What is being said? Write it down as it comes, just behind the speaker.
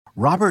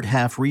Robert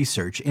Half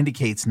research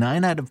indicates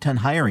 9 out of 10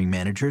 hiring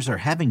managers are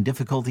having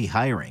difficulty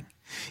hiring.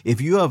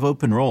 If you have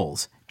open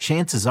roles,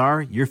 chances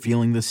are you're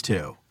feeling this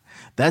too.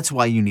 That's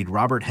why you need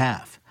Robert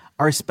Half.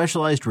 Our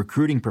specialized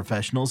recruiting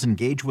professionals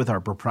engage with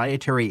our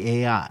proprietary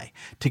AI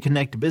to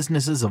connect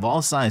businesses of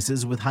all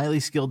sizes with highly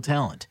skilled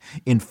talent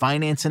in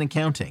finance and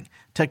accounting,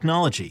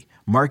 technology,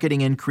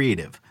 marketing and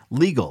creative,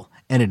 legal,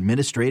 and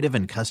administrative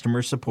and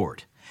customer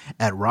support.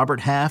 At Robert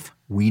Half,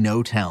 we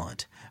know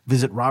talent.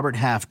 Visit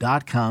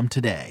roberthalf.com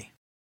today.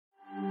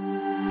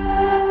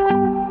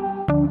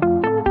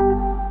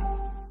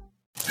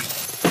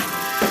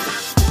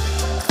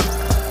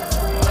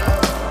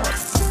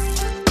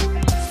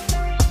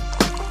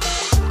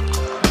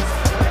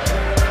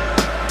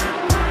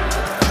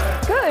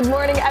 Good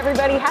morning,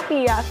 everybody.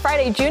 Happy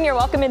Friday, Junior.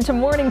 Welcome into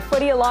Morning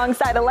Footy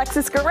alongside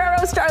Alexis Guerrero,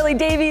 Charlie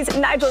Davies,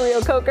 Nigel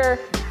Rio-Coker.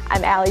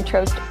 I'm Allie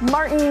Trost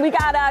Martin. We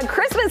got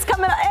Christmas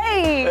coming up.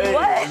 Hey,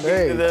 what?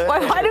 Hey.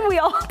 Why did we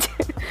all do?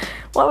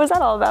 What was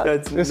that all about?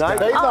 They've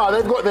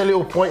got their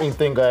little pointing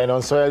thing going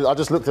on, so I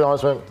just looked at it and I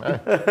just went,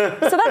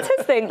 eh. So that's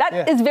his thing.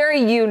 That is very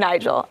you,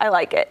 Nigel. I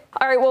like it.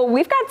 All right, well,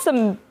 we've got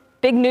some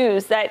big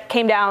news that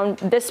came down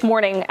this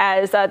morning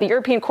as the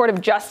European Court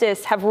of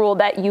Justice have ruled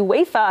that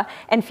UEFA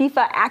and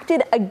FIFA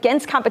acted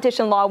against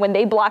competition law when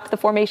they blocked the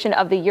formation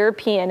of the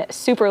European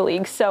Super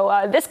League.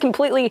 So this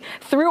completely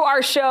threw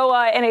our show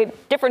in a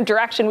different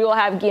direction. We will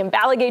have Guillaume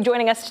Balaguer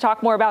joining us to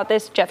talk more about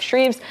this. Jeff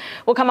Shreves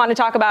will come on to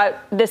talk about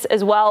this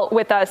as well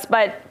with us.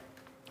 But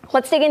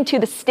let's dig into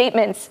the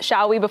statements,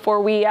 shall we,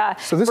 before we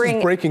So this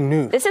is breaking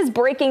news. This is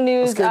breaking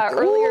news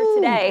earlier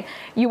today.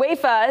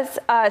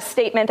 UEFA's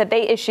statement that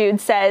they issued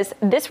says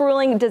this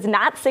ruling does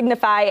not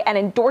signify an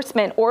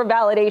endorsement or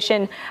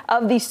validation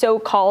of the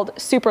so-called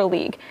Super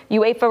League.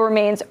 UEFA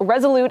remains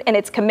resolute in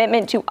its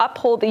commitment to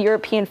uphold the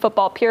European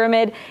football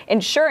pyramid,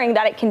 ensuring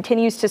that it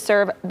continues to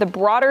serve the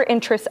broader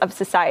interests of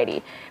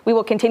society. We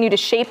will continue to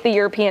shape the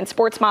European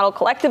sports model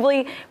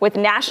collectively with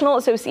national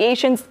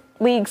associations,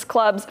 leagues,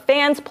 clubs,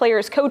 fans,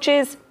 players,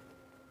 coaches,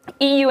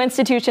 EU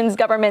institutions,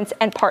 governments,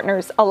 and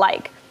partners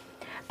alike.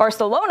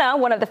 Barcelona,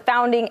 one of the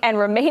founding and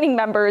remaining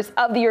members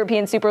of the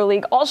European Super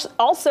League,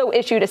 also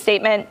issued a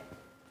statement.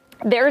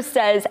 Theirs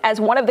says, as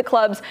one of the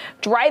clubs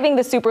driving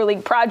the Super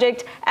League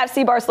project,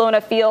 FC Barcelona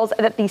feels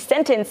that the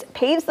sentence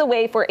paves the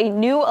way for a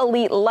new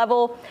elite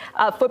level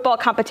football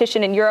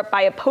competition in Europe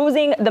by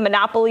opposing the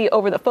monopoly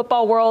over the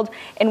football world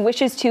and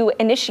wishes to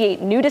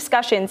initiate new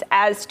discussions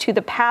as to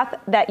the path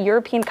that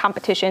European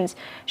competitions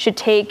should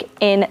take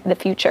in the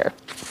future.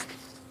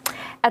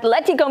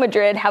 Atletico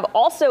Madrid have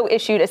also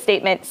issued a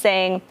statement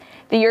saying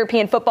the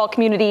European football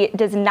community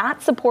does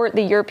not support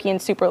the European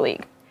Super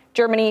League.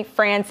 Germany,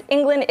 France,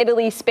 England,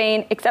 Italy,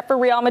 Spain, except for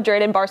Real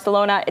Madrid and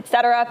Barcelona,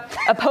 etc.,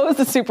 oppose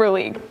the Super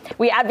League.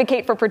 We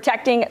advocate for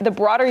protecting the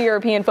broader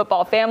European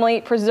football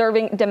family,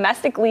 preserving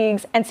domestic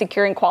leagues, and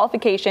securing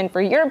qualification for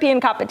European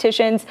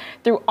competitions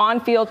through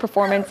on-field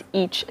performance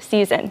each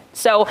season.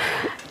 So,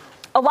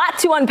 a lot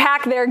to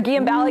unpack there.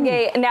 Guillaume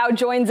Balaguer now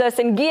joins us.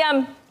 And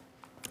Guillaume,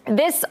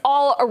 this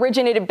all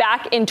originated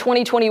back in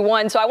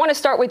 2021. So I want to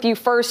start with you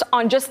first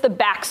on just the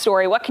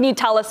backstory. What can you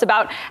tell us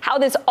about how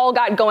this all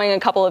got going a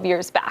couple of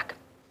years back?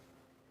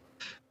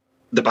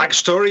 The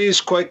backstory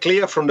is quite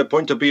clear from the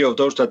point of view of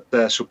those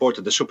that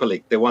supported the Super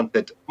League. They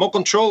wanted more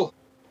control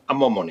and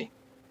more money.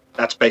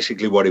 That's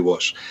basically what it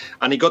was.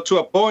 And it got to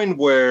a point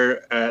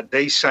where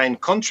they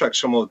signed contracts,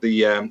 some of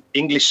the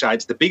English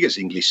sides, the biggest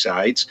English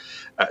sides,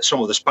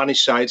 some of the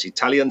Spanish sides,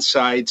 Italian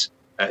sides,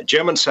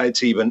 German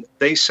sides even,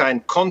 they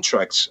signed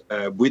contracts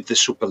with the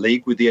Super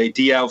League with the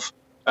idea of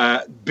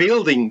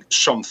building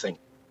something.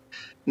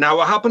 Now,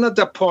 what happened at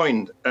that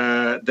point,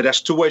 there's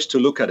two ways to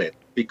look at it,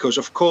 because,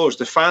 of course,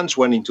 the fans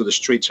went into the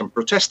streets and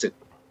protested.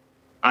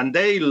 And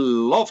they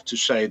love to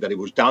say that it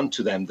was down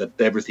to them that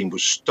everything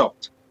was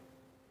stopped.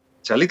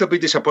 It's a little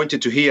bit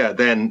disappointed to hear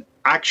then,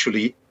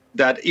 actually,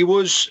 that it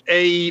was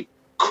a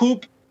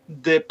coup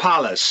de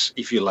palace,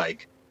 if you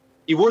like.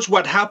 It was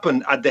what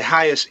happened at the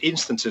highest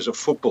instances of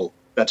football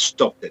that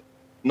stopped it,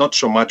 not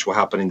so much what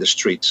happened in the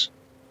streets.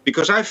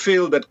 Because I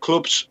feel that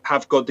clubs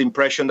have got the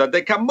impression that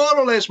they can more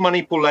or less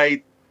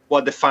manipulate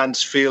what the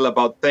fans feel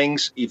about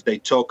things if they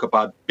talk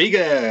about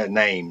bigger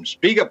names,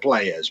 bigger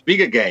players,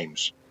 bigger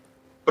games.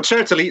 But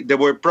certainly there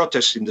were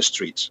protests in the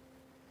streets.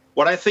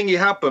 What I think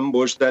happened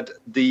was that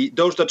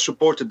those that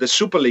supported the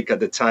Super League at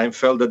the time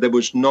felt that there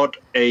was not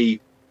a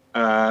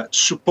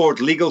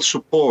legal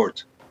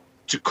support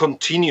to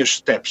continue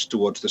steps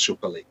towards the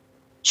Super League.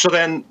 So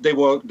then they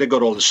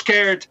got all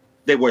scared.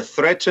 They were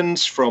threatened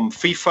from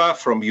FIFA,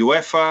 from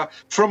UEFA,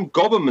 from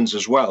governments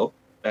as well,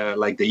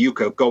 like the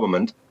UK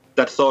government,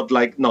 that thought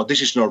like, no, this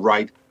is not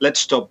right. Let's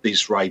stop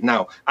this right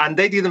now. And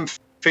they didn't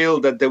feel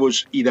that there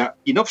was either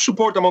enough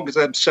support amongst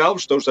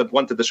themselves, those that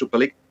wanted the Super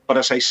League, but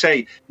as I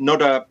say,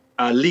 not a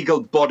legal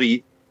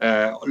body,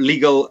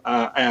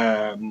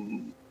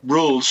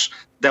 rules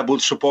that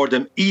would support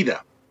them either.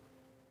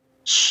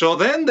 So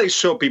then they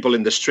saw people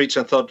in the streets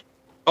and thought,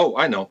 oh,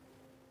 I know.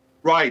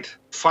 Right,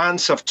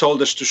 fans have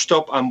told us to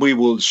stop and we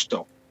will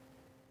stop.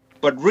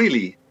 But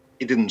really,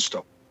 it didn't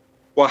stop.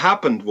 what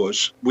happened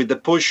was, with the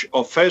push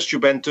of first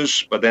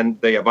Juventus, but then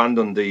they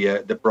abandoned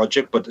the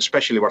project, but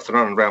especially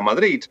Barcelona and Real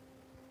Madrid,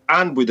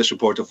 and with the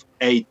support of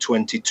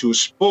Pt1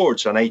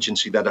 Sports, an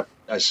agency that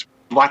has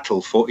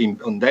battled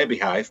on their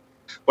behalf,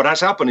 what has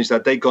happened is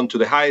that they've gone to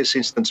the highest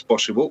instance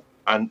possible,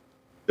 and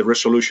the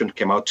resolution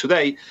came out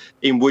today,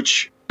 in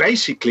which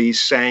basically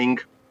is saying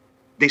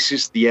this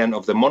is the end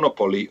of the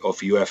monopoly of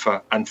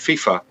UEFA and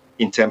FIFA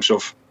in terms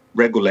of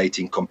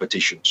regulating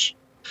competitions.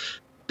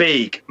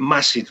 Big,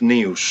 massive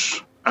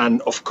news.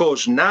 And of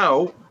course,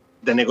 now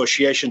the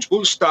negotiations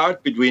will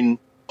start between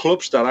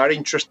clubs that are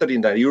interested in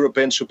the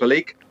European Super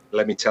League.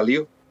 Let me tell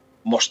you,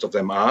 most of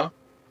them are.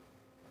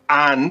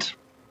 And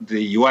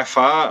the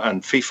UEFA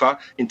and FIFA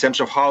in terms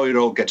of how it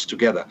all gets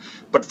together.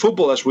 But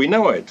football, as we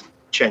know it,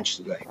 changed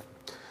today.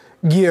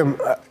 Guillaume,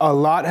 a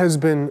lot has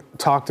been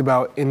talked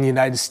about in the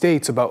United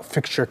States about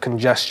fixture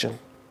congestion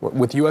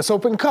with US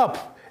Open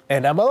Cup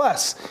and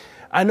MLS.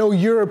 I know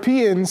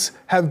Europeans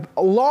have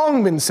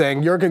long been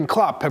saying, Jurgen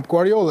Klopp, Pep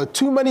Guardiola,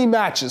 too many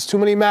matches.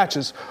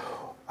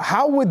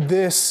 How would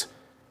this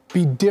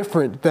be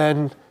different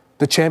than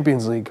the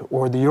Champions League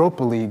or the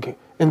Europa League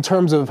in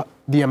terms of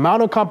the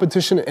amount of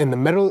competition in the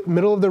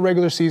middle of the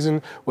regular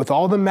season with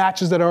all the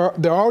matches that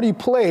they're already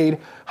played?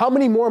 How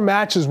many more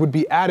matches would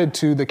be added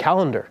to the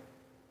calendar?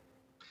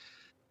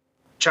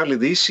 Charlie,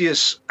 the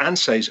easiest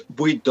answer is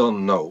we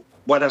don't know.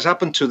 What has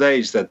happened today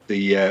is that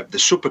the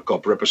Super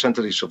Cup,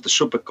 representatives of the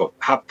Super Cup,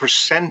 have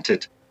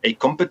presented a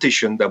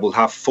competition that will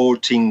have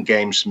 14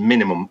 games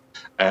minimum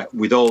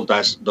with all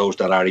those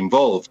that are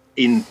involved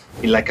in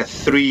like a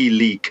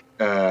 3-league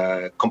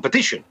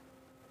competition.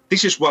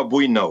 This is what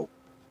we know.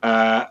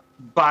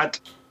 But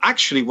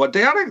actually, what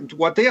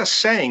they are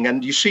saying,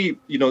 and you see,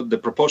 the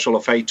proposal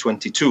of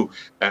Pt1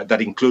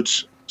 that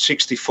includes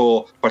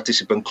 64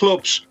 participant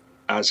clubs,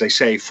 as I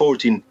say,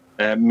 14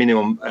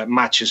 minimum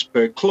matches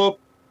per club.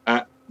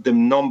 The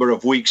number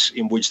of weeks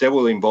in which they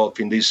will involve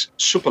in this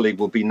Super League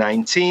will be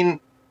 19.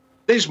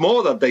 There's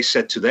more that they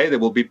said today. There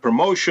will be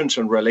promotions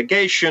and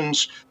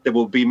relegations. There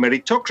will be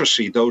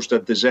meritocracy. Those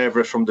that deserve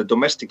it from the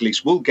domestic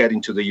leagues will get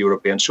into the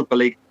European Super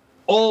League.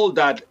 All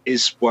that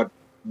is what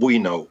we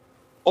know,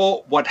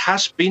 or what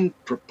has been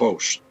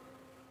proposed.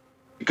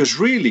 Because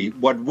really,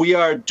 what we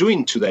are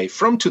doing today,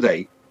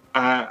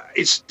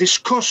 is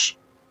discuss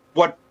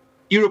what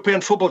European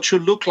football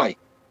should look like.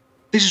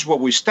 This is what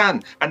we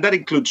stand. And that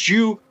includes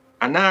you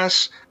and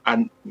us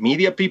and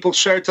media people,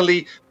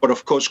 certainly, but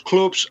of course,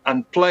 clubs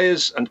and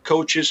players and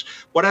coaches.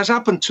 What has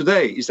happened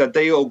today is that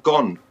they all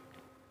gone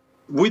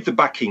with the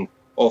backing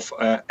of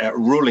a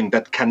ruling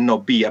that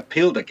cannot be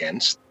appealed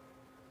against,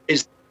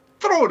 is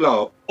throw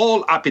it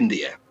all up in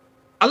the air.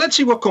 And let's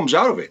see what comes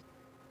out of it.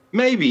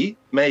 Maybe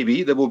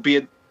there will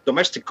be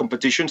domestic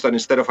competitions that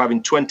instead of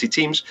having 20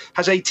 teams,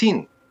 has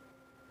 18.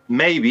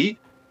 Maybe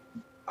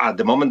at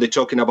the moment they're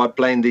talking about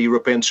playing the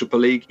European Super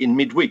League in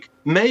midweek.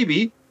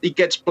 Maybe it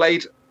gets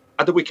played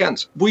at the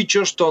weekends. We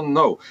just don't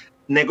know.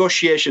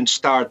 Negotiations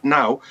start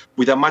now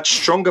with a much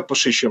stronger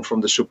position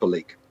from the Super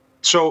League.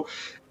 So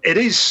it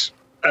is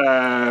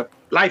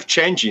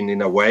life-changing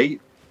in a way,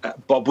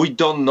 but we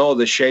don't know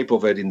the shape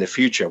of it in the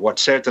future. What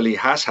certainly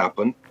has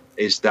happened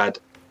is that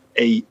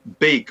a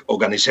big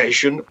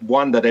organization,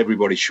 one that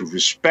everybody should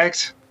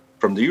respect,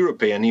 from the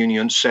European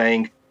Union,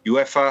 saying,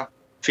 UEFA,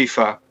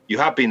 FIFA, you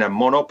have been a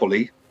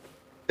monopoly.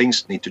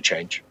 Things need to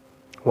change.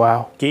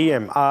 Wow.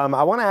 Guillaume,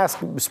 I want to ask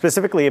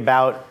specifically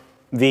about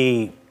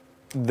the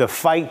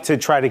fight to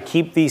try to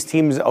keep these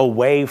teams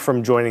away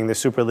from joining the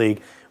Super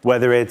League,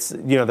 whether it's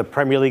the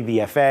Premier League,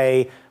 the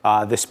FA,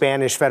 the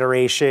Spanish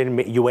Federation,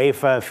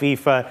 UEFA,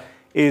 FIFA.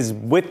 Is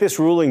with this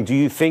ruling, do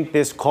you think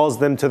this calls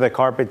them to the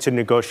carpet to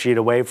negotiate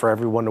a way for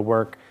everyone to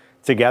work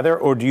together,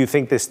 or do you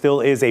think this still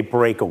is a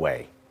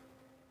breakaway?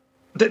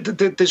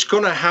 There's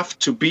going to have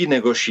to be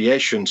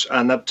negotiations,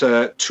 and at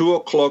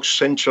 2:00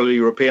 Central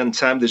European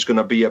time, there's going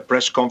to be a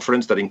press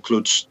conference that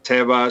includes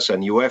Tebas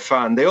and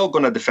UEFA, and they're all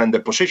going to defend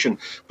their position,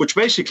 which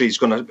basically is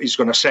going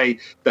to say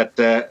that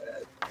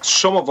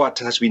some of what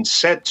has been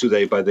said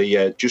today by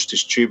the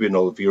Justice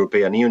Tribunal of the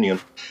European Union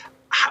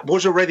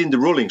was already in the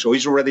rulings, or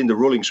is already in the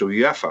rulings of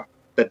UEFA,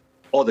 that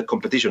other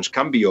competitions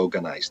can be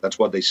organized. That's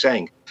what they're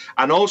saying.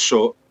 And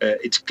also,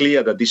 it's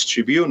clear that this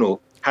tribunal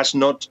has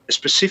not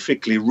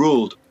specifically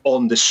ruled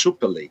on the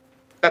Super League.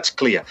 That's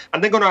clear.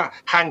 And they're going to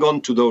hang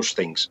on to those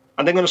things.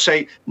 And they're going to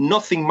say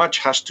nothing much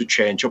has to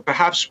change, or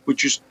perhaps we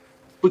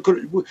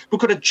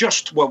could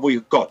adjust what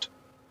we've got.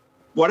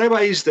 Whatever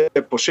is their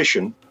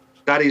position,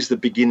 that is the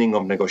beginning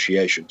of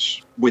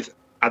negotiations with,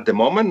 at the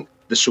moment,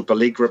 the Super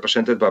League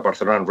represented by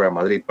Barcelona and Real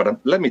Madrid. But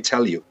let me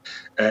tell you,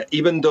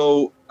 even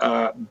though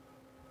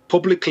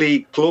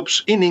publicly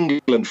clubs in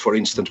England, for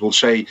instance, will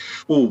say,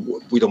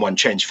 oh, we don't want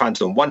change, fans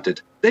don't want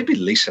it, they've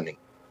been listening.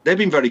 They've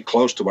been very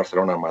close to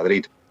Barcelona and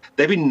Madrid.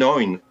 They've been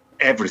knowing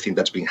everything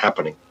that's been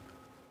happening.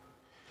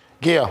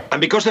 Yeah.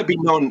 And because they've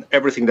been knowing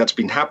everything that's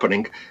been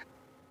happening,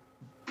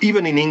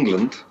 even in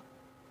England,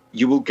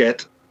 you will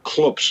get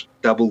clubs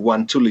that will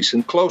want to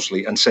listen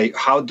closely and say,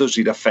 how does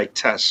it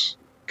affect us?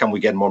 Can we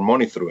get more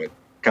money through it?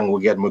 can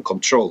we get more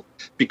control?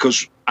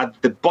 Because at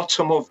the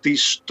bottom of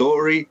this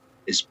story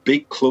is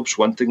big clubs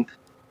wanting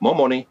more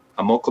money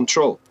and more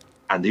control.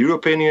 And the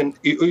European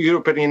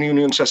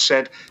Union has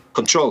said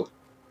control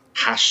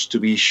has to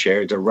be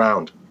shared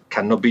around,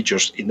 cannot be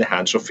just in the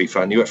hands of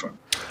FIFA and UEFA.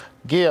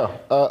 Gia,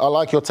 I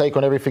like your take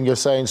on everything you're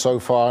saying so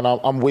far, and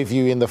I'm with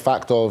you in the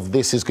fact of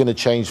this is going to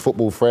change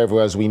football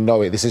forever as we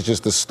know it. This is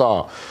just the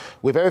start.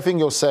 With everything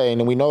you're saying,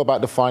 and we know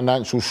about the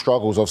financial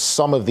struggles of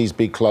some of these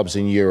big clubs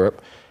in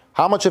Europe,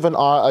 how much of an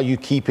eye are you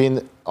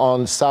keeping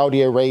on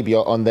Saudi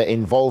Arabia, on their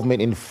involvement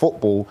in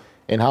football,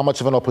 and how much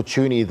of an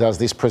opportunity does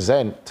this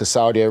present to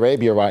Saudi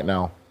Arabia right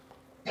now?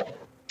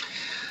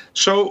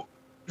 So,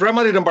 Real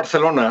Madrid and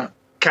Barcelona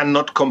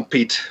cannot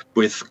compete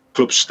with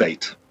club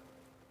state.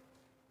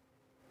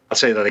 I'll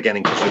say that again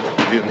in case you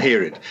didn't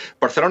hear it.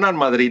 Barcelona and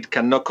Madrid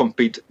cannot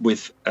compete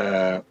with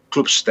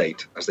club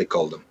state, as they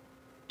call them.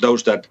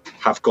 Those that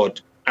have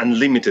got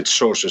unlimited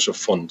sources of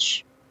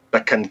funds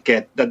that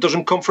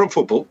doesn't come from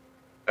football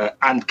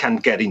and can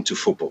get into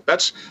football.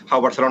 That's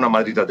how Barcelona and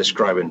Madrid are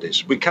describing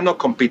this. We cannot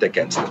compete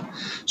against them.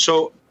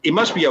 So it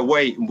must be a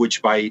way in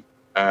which by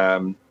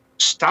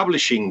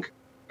establishing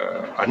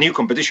a new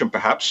competition,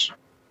 perhaps,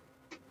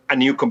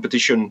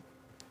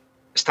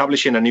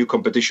 establishing a new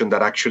competition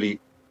that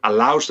actually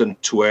allows them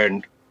to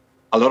earn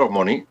a lot of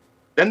money,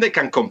 then they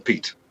can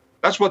compete.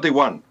 That's what they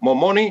want, more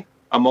money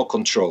and more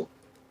control.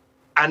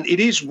 And it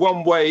is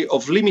one way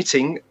of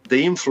limiting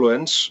the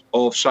influence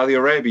of Saudi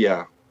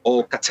Arabia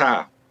or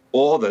Qatar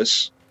or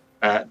others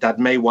that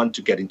may want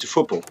to get into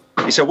football.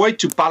 It's a way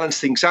to balance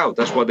things out.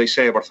 That's what they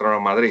say at Barcelona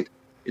and Madrid.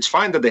 It's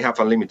fine that they have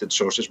unlimited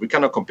sources. We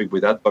cannot compete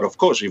with that. But of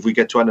course, if we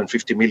get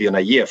 250 million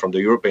a year from the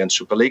European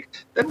Super League,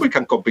 then we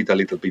can compete a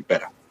little bit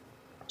better.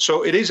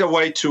 So it is a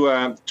way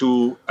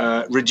to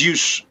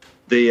reduce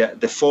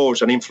the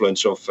force and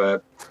influence of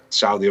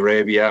Saudi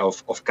Arabia,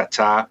 of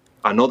Qatar,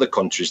 and other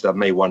countries that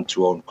may want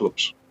to own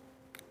clubs.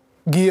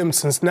 Guillaume,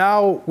 since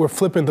now we're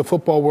flipping the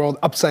football world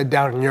upside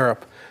down in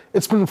Europe,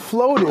 it's been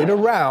floated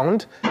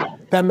around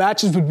that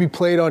matches would be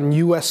played on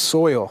U.S.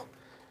 soil.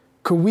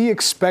 Could we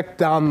expect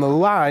down the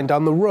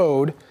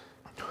road,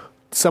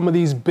 some of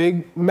these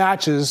big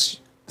matches,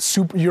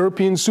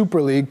 European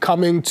Super League,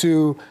 coming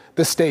to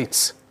the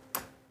States?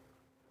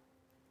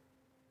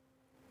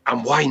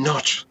 And why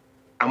not?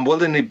 And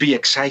wouldn't it be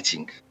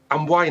exciting?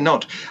 And why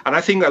not? And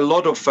I think a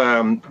lot of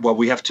what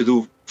we have to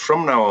do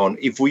from now on,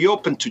 if we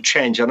open to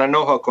change, and I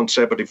know how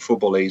conservative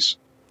football is,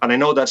 and I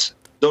know that's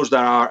those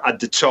that are at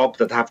the top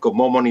that have got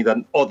more money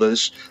than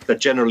others that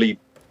generally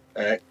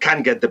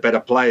can get the better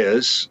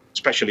players,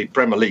 especially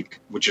Premier League,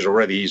 which is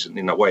already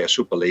in a way a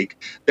Super League,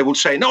 they will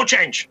say, no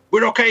change,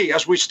 we're okay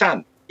as we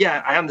stand.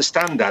 Yeah, I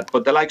understand that,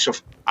 but the likes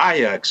of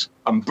Ajax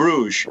and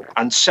Bruges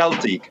and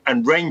Celtic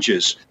and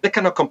Rangers, they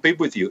cannot compete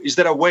with you. Is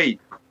there a way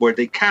where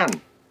they can?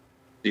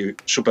 The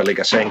Super League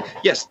are saying,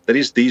 yes, there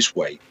is this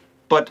way.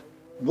 But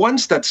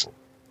once that's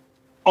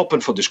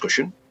open for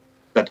discussion,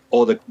 that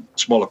all the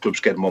smaller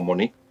clubs get more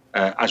money,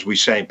 as we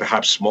say,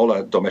 perhaps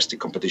smaller domestic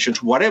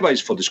competitions, whatever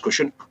is for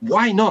discussion,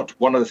 why not?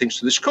 One of the things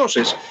to discuss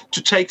is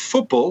to take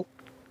football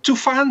to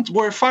fans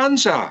where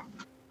fans are.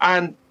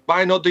 And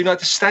why not the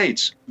United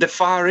States, the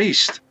Far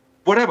East,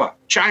 whatever,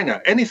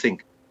 China,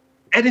 anything.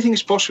 Anything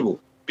is possible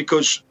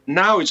because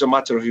now it's a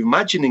matter of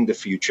imagining the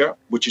future,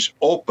 which is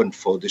open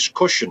for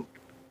discussion.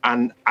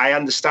 And I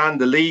understand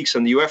the leagues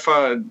and the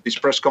UEFA, this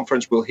press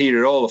conference will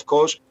hear it all, of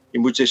course,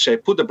 in which they say,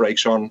 put the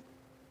brakes on.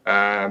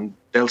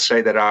 They'll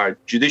say there are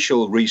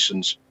judicial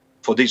reasons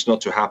for this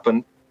not to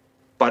happen.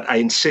 But I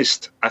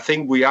insist, I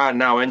think we are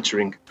now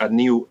entering a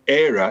new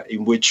era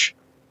in which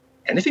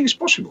anything is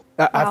possible.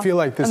 I feel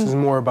like this is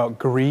more about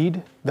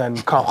greed than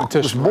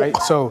competition, right?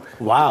 So,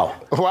 Wow.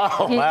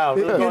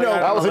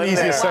 that was an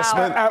easy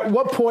assessment. At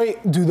what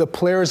point do the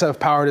players have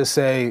power to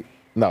say,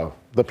 no,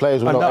 the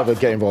players will not ever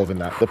get involved in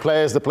that. The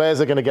players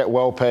are going to get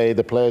well paid.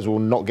 The players will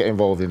not get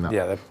involved in that.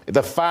 Yeah,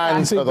 the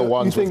fans are the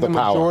ones with the power. You think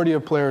the majority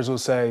of players will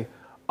say,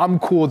 I'm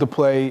cool to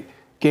play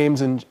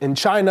games in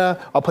China,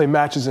 I'll play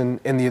matches in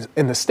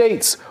the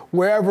States,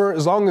 wherever,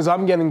 as long as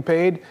I'm getting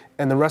paid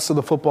and the rest of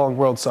the footballing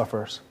world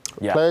suffers?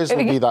 Yeah. Players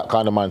will be that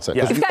kind of mindset.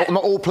 Yeah.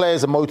 Not all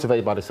players are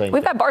motivated by the same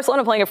We've got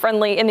Barcelona playing a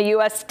friendly in the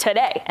U.S.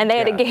 today, and they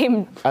had a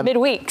game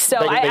midweek. So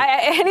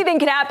anything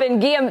can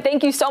happen. Guillaume,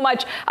 thank you so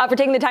much for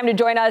taking the time to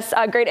join us.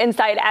 Great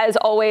insight as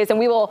always. And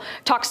we will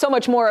talk so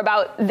much more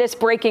about this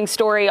breaking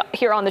story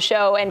here on the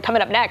show. And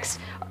coming up next,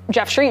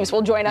 Jeff Shreves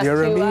will join us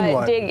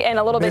to dig in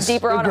a little bit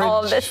deeper on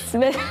all of this.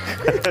 We'll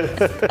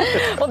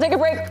take a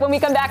break. When we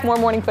come back, more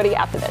Morning Footy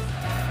after this.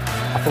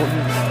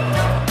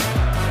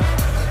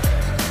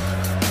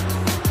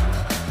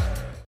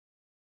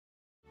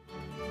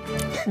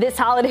 This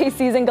holiday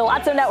season,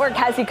 Golazo Network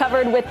has you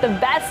covered with the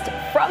best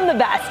from the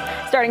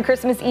best. Starting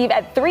Christmas Eve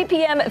at 3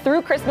 p.m.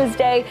 through Christmas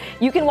Day,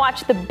 you can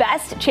watch the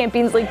best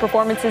Champions League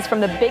performances from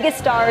the biggest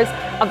stars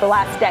of the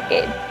last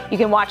decade. You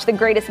can watch the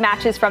greatest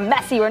matches from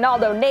Messi,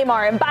 Ronaldo,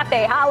 Neymar,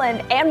 Mbappe,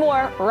 Haaland, and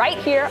more right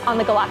here on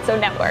the Golazo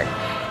Network.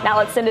 Now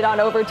let's send it on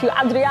over to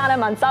Adriana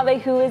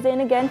Mansave, who is in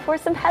again for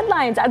some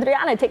headlines.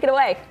 Adriana, take it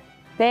away.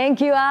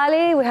 Thank you,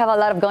 Ali. We have a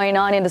lot of going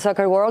on in the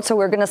soccer world, so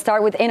we're going to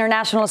start with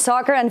international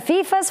soccer. And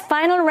FIFA's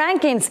final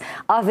rankings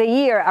of the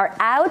year are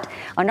out,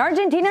 and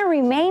Argentina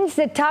remains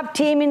the top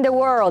team in the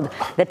world.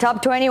 The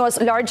top 20 was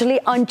largely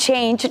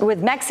unchanged,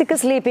 with Mexico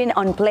slipping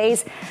one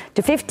place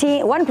to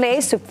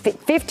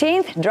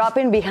 15th,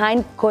 dropping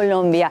behind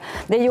Colombia.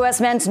 The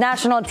U.S. men's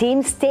national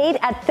team stayed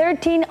at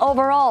 13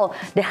 overall,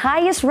 the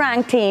highest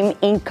ranked team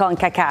in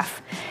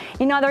CONCACAF.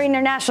 In other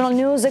international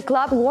news, the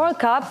Club World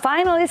Cup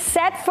final is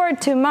set for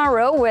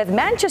tomorrow with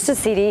Manchester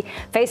City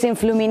facing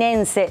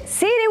Fluminense.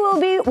 City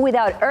will be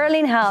without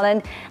Erling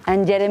Haaland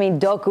and Jeremy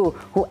Doku,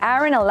 who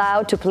aren't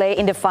allowed to play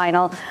in the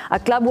final. A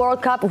Club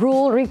World Cup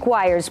rule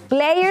requires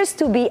players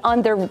to be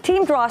on their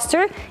team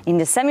roster in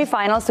the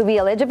semifinals to be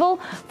eligible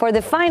for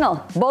the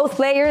final. Both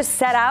players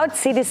set out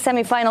City's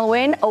semifinal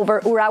win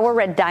over Urawa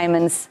Red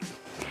Diamonds.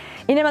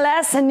 In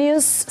MLS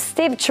news,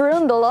 Steve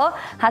Cherundolo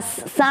has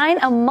signed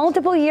a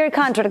multiple-year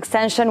contract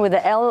extension with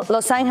the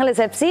Los Angeles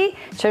FC.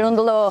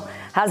 Cherundolo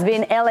has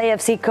been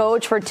LAFC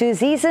coach for 2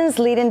 seasons,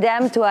 leading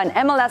them to an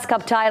MLS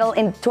Cup title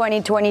in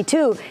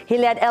 2022. He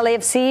led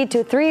LAFC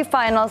to 3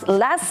 finals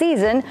last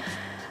season,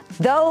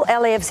 though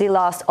LAFC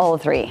lost all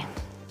 3.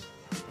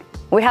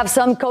 We have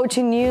some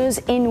coaching news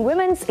in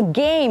women's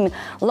game.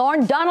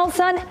 Lauren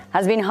Donaldson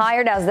has been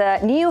hired as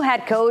the new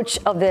head coach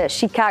of the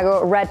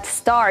Chicago Red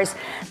Stars.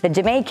 The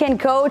Jamaican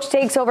coach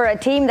takes over a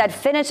team that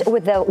finished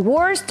with the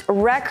worst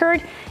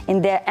record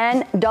in the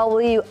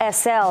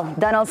NWSL.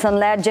 Donaldson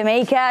led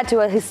Jamaica to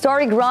a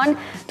historic run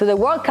to the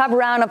World Cup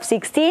round of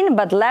 16,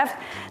 but left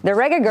the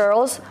Reggae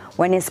Girls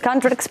when his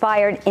contract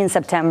expired in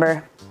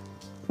September.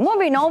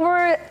 Moving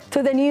over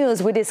to the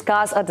news we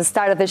discussed at the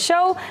start of the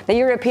show, the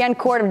European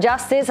Court of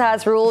Justice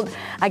has ruled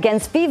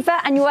against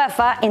FIFA and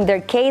UEFA in their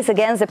case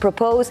against the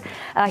proposed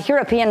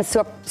European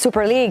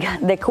Super League.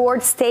 The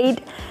court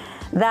stated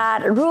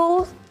that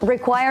rules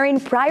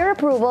requiring prior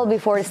approval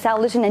before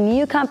establishing a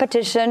new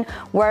competition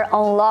were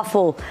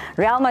unlawful.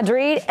 Real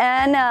Madrid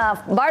and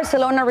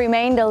Barcelona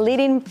remain the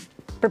leading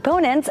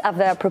proponents of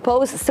the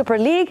proposed Super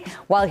League,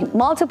 while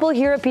multiple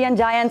European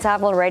giants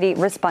have already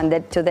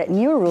responded to the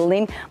new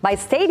ruling by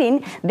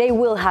stating they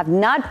will have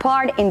not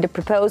part in the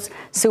proposed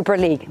Super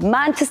League.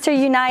 Manchester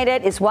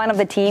United is one of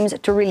the teams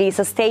to release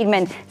a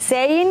statement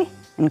saying,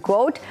 and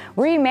quote,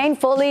 "We remain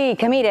fully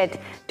committed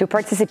to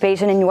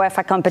participation in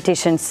UEFA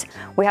competitions."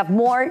 We have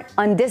more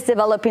on this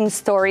developing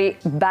story.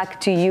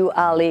 Back to you,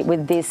 Ali,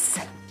 with this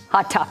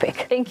hot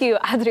topic. Thank you,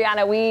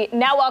 Adriana. We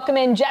now welcome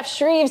in Jeff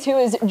Shreves, who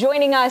is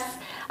joining us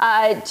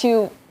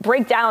to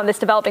break down this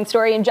developing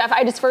story. And Jeff,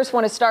 I just first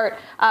want to start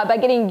by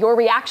getting your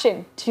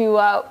reaction to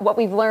what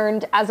we've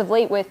learned as of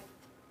late with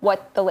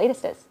what the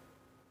latest is.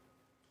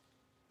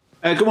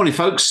 Good morning,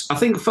 folks. I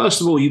think, first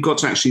of all, you've got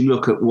to actually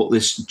look at what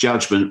this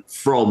judgment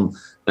from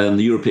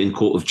the European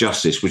Court of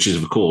Justice, which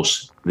is, of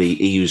course, the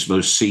EU's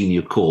most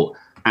senior court,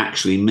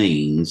 actually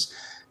means,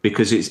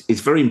 because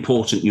it's very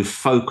important you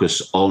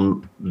focus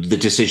on the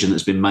decision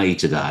that's been made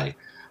today.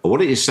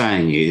 What it is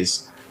saying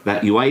is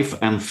that UEFA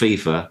and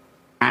FIFA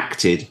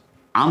acted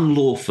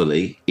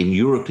unlawfully in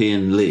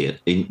European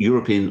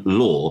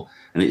law,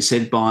 and it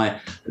said by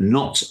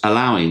not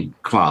allowing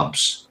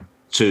clubs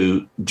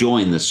to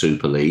join the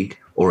Super League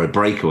or a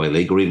breakaway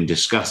league or even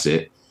discuss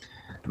it,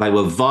 they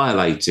were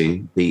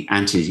violating the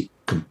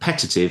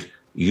anti-competitive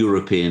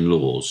European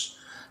laws.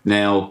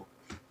 Now,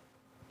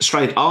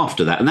 straight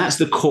after that, and that's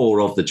the core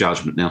of the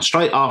judgment. Now,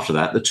 straight after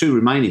that, the 2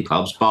 remaining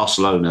clubs,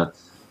 Barcelona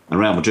and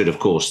Real Madrid, of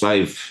course,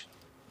 they've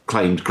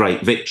claimed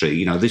great victory.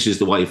 You know, this is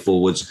the way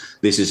forwards.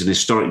 This is an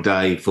historic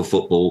day for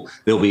football.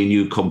 There'll be a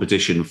new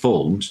competition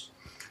formed.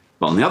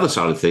 But on the other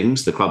side of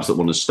things, the clubs that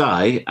want to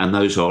stay and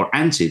those who are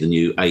anti the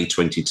new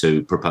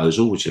A22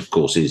 proposal, which of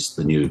course is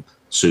the new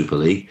Super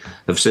League,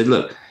 have said,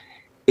 look,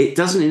 it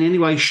doesn't in any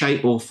way,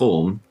 shape or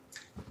form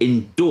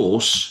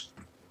endorse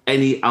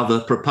any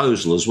other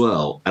proposal as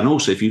well. And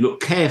also, if you look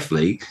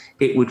carefully,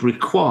 it would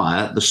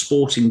require the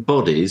sporting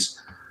bodies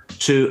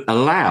to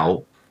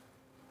allow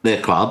their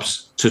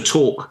clubs to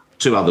talk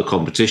to other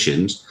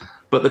competitions,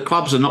 but the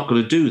clubs are not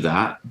going to do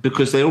that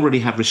because they already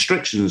have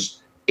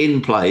restrictions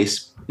in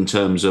place in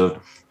terms of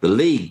the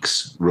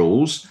league's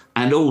rules,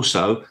 and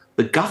also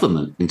the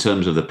government, in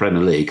terms of the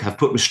Premier League, have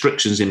put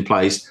restrictions in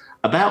place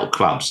about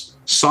clubs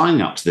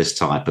signing up to this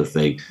type of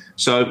thing.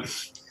 So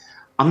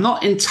I'm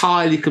not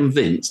entirely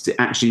convinced it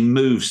actually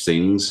moves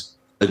things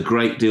a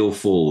great deal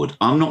forward.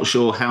 I'm not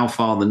sure how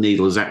far the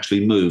needle has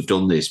actually moved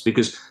on this,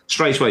 because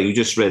straight away, you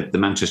just read the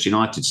Manchester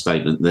United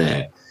statement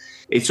there.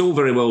 It's all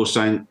very well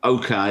saying,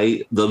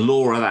 OK, the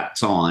law at that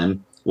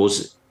time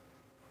was,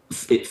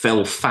 it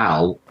fell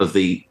foul of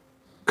the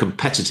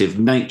competitive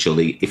nature,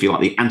 if you like,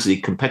 the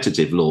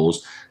anti-competitive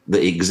laws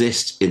that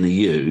exist in the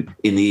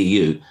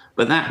EU.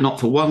 But that,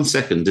 not for 1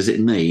 second, does it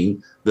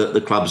mean that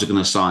the clubs are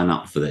going to sign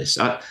up for this.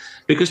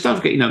 Because don't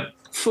forget,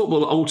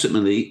 football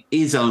ultimately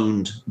is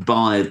owned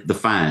by the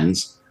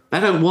fans. They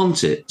don't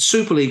want it.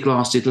 Super League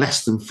lasted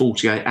less than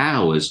 48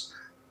 hours.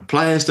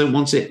 Players don't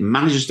want it.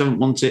 Managers don't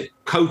want it.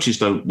 Coaches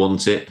don't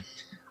want it.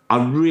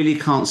 I really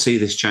can't see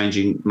this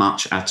changing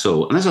much at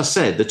all. And as I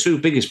said, the two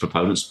biggest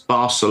proponents,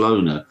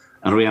 Barcelona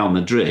and Real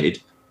Madrid,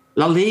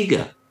 La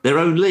Liga, their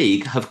own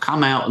league, have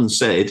come out and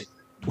said,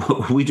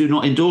 we do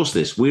not endorse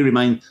this. We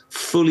remain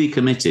fully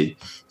committed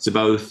to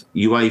both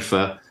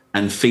UEFA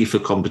and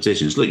FIFA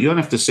competitions. Look, you don't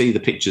have to see the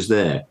pictures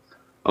there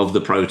of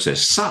the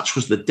protests. Such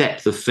was the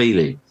depth of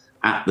feeling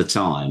at the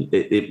time.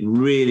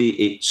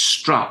 It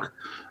struck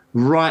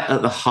right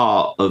at the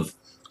heart of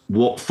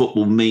what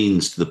football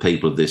means to the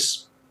people of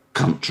this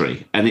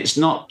country. And it's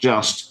not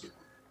just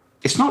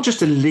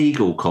a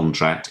legal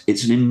contract,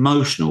 it's an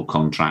emotional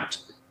contract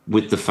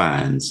with the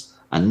fans.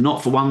 And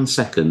not for 1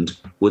 second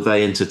would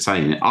they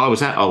entertain it. I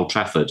was at Old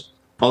Trafford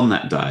on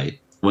that day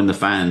when the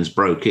fans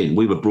broke in.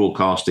 We were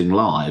broadcasting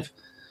live,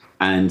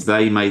 and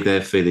they made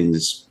their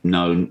feelings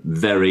known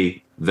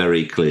very,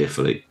 very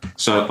clearly.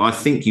 So I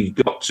think you've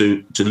got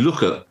to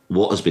look at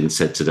what has been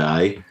said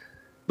today,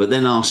 but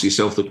then ask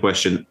yourself the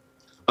question,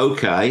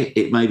 OK,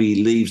 it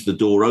maybe leaves the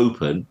door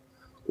open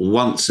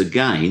once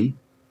again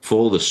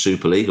for the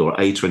Super League or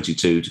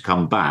A22 to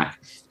come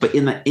back. But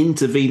in that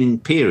intervening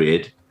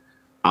period,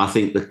 I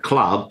think the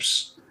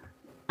clubs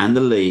and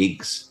the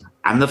leagues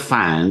and the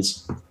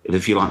fans,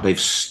 if you like, they've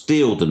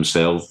steeled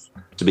themselves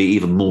to be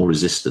even more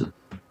resistant.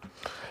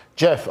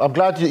 Jeff, I'm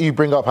glad that you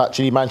bring up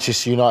actually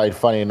Manchester United,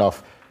 funny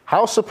enough.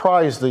 How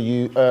surprised are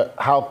you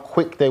how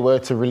quick they were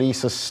to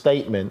release a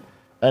statement,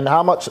 and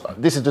how much,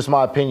 this is just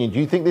my opinion, do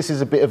you think this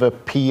is a bit of a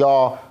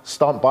PR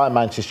stunt by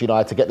Manchester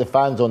United to get the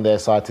fans on their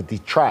side, to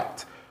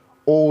detract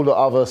all the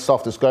other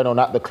stuff that's going on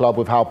at the club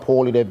with how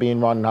poorly they're being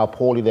run and how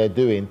poorly they're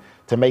doing,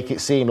 to make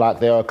it seem like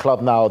they're a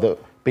club now that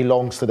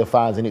belongs to the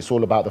fans and it's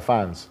all about the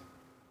fans?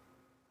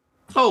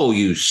 Oh,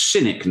 you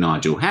cynic,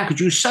 Nigel. How could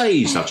you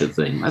say such a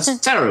thing? That's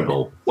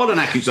terrible. What an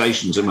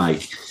accusation to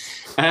make.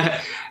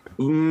 That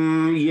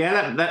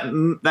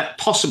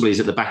possibly is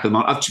at the back of the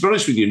mind. To be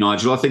honest with you,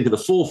 Nigel, I think at the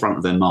forefront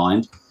of their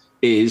mind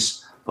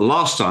is the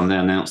last time they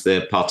announced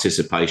their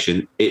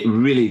participation, it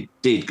really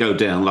did go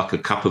down like a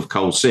cup of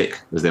cold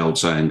sick, as the old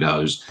saying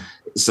goes.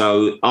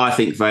 So I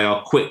think they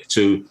are quick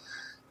to,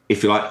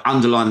 if you like,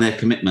 underline their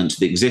commitment to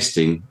the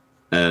existing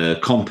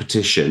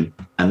competition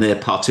and their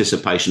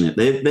participation.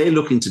 They're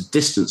looking to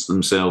distance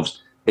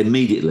themselves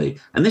immediately.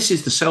 And this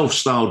is the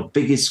self-styled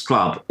biggest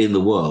club in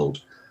the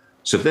world.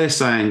 So if they're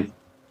saying,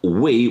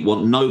 we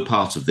want no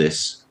part of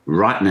this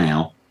right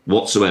now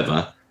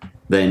whatsoever,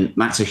 then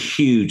that's a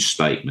huge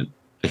statement,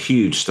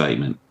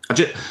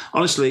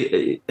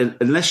 Honestly,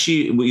 unless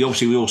we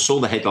all saw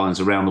the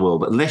headlines around the world,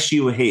 but unless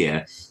you were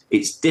here,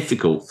 it's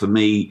difficult for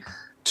me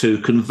to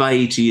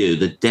convey to you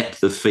the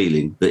depth of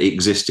feeling that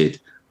existed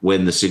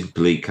when the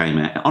Super League came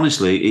out.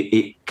 Honestly,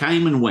 it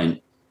came and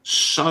went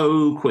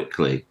so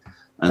quickly,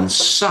 and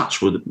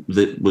such was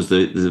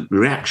the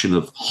reaction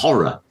of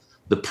horror,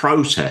 the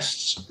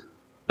protests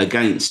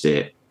against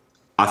it.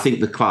 I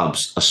think the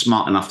clubs are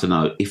smart enough to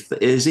know if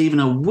there's even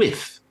a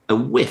whiff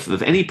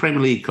of any Premier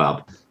League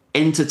club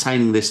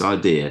entertaining this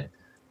idea,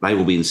 they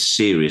will be in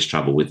serious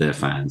trouble with their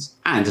fans.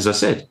 And as I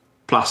said,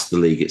 plus the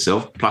league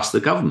itself, plus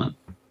the government.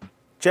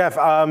 Jeff,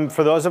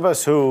 for those of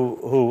us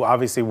who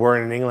obviously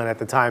weren't in England at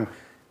the time,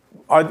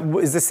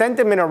 is the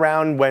sentiment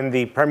around when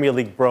the Premier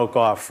League broke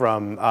off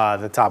from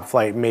the top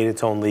flight, made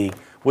its own league,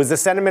 was the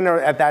sentiment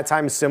at that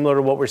time similar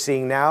to what we're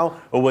seeing now,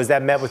 or was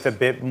that met with a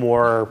bit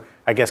more,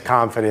 I guess,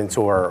 confidence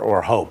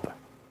or hope?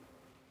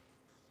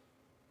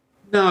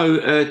 No,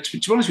 to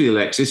be honest with you,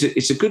 Lex,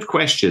 it's a good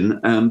question.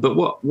 But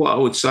what I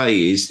would say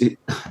is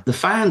the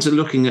fans are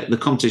looking at the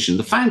competition.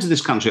 The fans of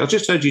this country, I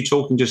just heard you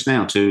talking just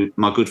now to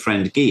my good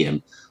friend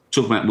Guillaume,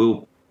 talking about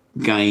will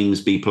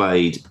games be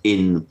played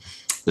in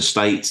the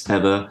States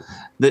ever.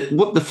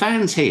 What the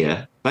fans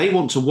here, they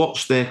want to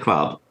watch their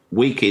club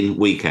week in,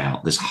 week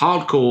out. There's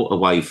hardcore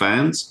away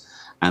fans,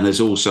 and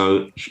there's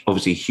also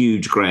obviously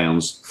huge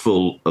grounds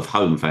full of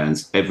home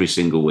fans every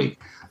single week.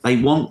 They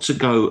want to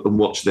go and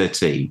watch their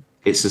team.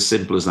 It's as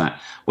simple as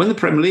that. When the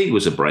Premier League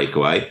was a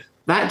breakaway,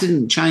 that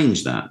didn't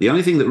change that. The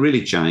only thing that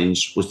really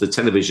changed was the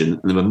television,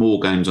 and there were more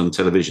games on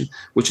television,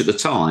 which at the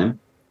time,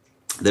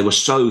 there were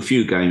so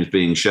few games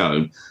being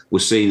shown,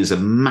 was seen as a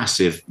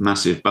massive,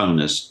 massive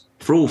bonus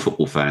for all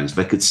football fans.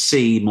 They could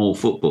see more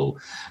football.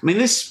 I mean,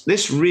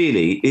 this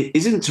really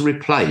isn't to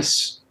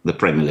replace the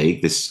Premier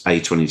League, this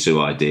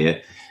A22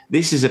 idea.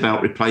 This is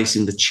about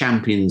replacing the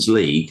Champions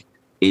League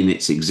in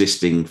its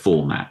existing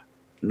format.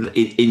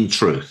 In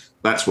truth,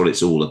 that's what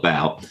it's all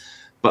about.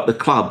 But the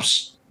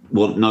clubs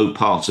want no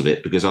part of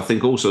it, because I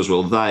think also as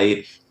well,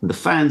 the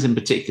fans in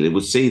particular,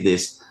 would see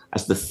this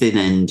as the thin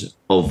end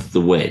of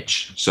the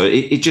wedge. So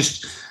it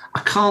just, I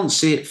can't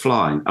see it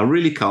flying. I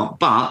really can't.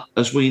 But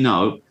as we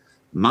know,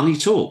 money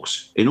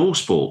talks in all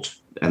sport,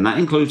 and that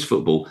includes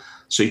football.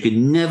 So you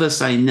can never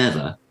say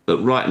never, but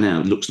right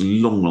now it looks a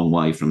long, long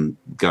way from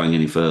going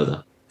any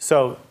further.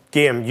 So,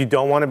 Guillaume, you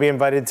don't want to be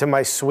invited to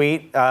my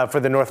suite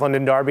for the North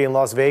London Derby in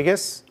Las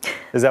Vegas?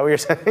 Is that what you're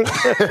saying?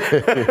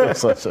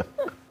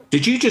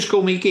 Did you just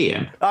call me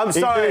Guillaume? I'm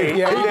sorry.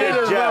 Yeah, he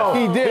did, Jeff.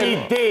 He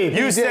did.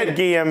 You said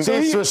Guillaume.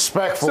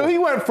 Disrespectful. So he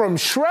went from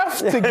Schreff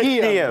to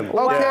Guillaume.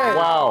 Okay.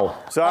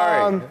 Wow.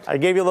 Sorry. I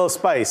gave you a little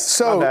spice.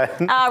 So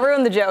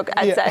ruined the joke,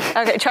 I'd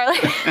say. Okay, Charlie.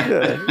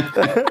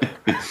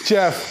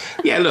 Jeff.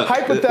 Yeah, look.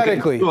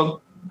 Hypothetically,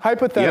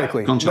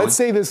 Yeah, let's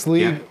say this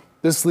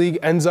league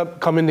ends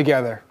up coming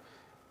together.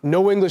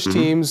 No English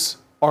teams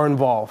are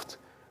involved.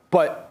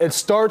 But it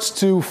starts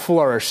to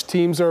flourish.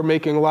 Teams are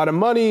making a lot of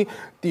money.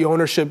 The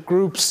ownership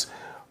groups,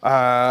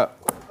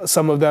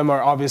 some of them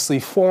are obviously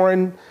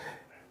foreign.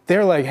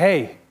 They're like,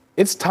 hey,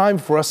 it's time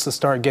for us to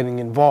start getting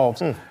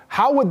involved.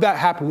 How would that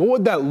happen? What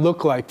would that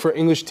look like for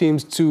English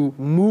teams to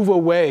move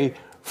away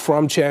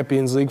from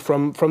Champions League,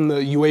 from the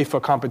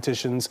UEFA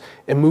competitions,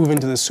 and move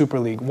into the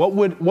Super League? What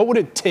would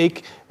it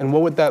take, and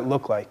what would that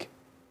look like?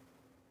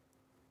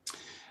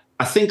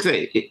 I think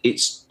that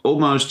it's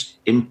almost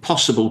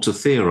impossible to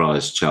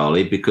theorise,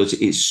 Charlie, because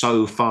it's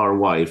so far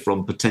away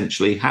from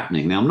potentially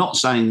happening. Now, I'm not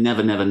saying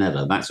never, never,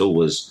 never. That's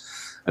always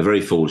a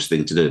very foolish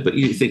thing to do. But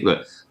you think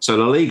that, so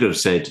La Liga have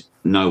said,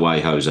 no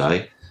way,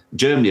 Jose.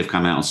 Germany have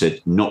come out and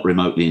said, not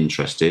remotely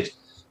interested.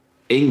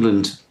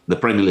 England, the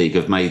Premier League,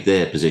 have made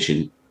their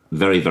position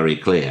very, very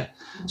clear.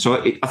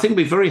 So I think it'd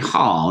be very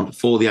hard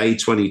for the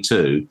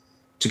A22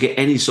 to get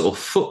any sort of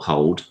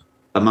foothold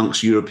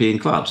amongst European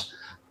clubs.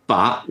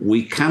 But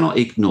we cannot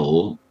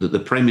ignore that the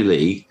Premier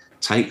League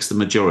takes the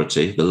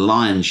majority, the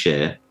lion's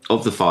share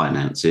of the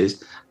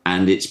finances,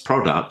 and its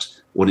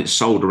product, when it's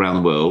sold around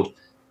the world,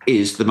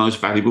 is the most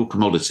valuable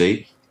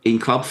commodity in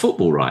club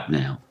football right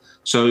now.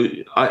 So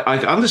I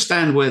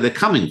understand where they're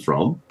coming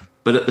from,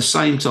 but at the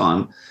same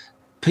time,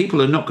 people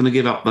are not going to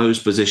give up those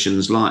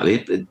positions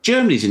lightly.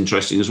 Germany's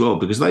interesting as well,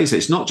 because they say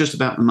it's not just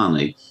about the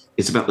money,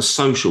 it's about the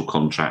social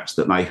contracts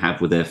that they have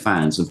with their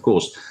fans. And of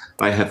course,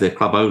 they have their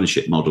club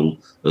ownership model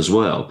as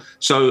well.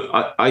 So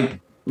I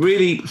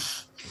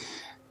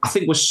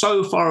think we're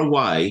so far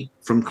away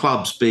from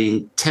clubs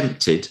being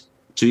tempted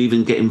to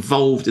even get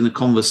involved in a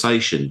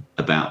conversation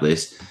about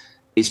this.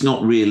 It's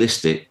not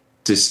realistic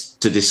to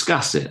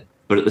discuss it.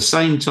 But at the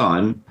same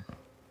time,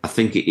 I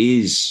think it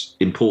is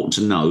important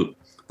to note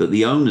that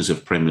the owners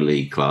of Premier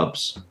League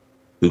clubs,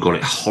 who got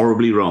it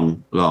horribly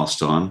wrong last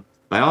time,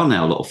 they are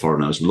now a lot of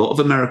foreign owners, a lot of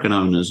American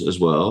owners as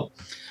well.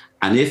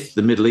 And if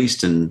the Middle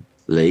Eastern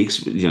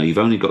leagues, you've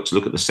only got to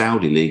look at the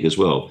Saudi league as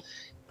well.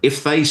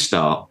 If they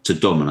start to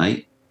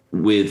dominate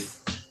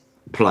with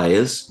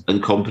players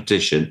and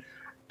competition,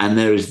 and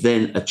there is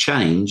then a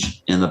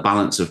change in the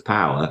balance of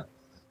power,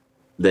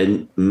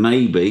 then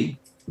maybe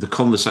the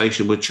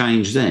conversation would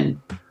change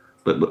then.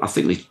 But I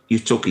think you're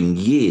talking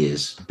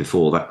years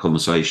before that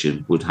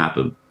conversation would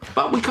happen.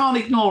 But we can't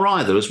ignore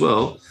either as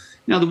well.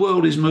 The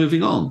world is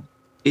moving on.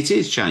 It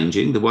is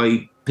changing the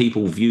way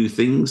people view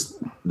things,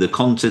 the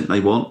content they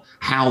want,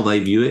 how they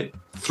view it,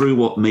 through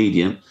what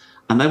medium,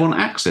 and they want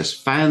access.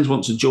 Fans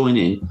want to join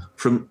in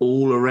from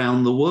all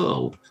around the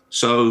world.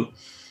 So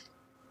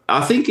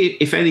I think,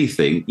 if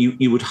anything,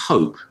 you would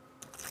hope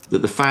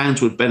that the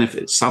fans would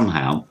benefit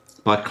somehow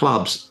by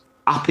clubs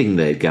upping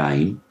their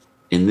game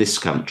in this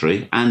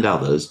country and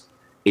others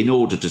in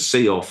order to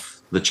see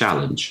off the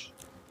challenge.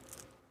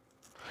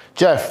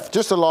 Jeff,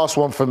 just the last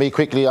one for me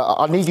quickly.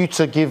 I need you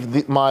to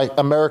give my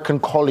American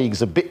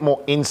colleagues a bit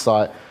more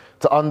insight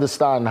to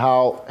understand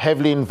how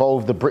heavily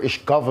involved the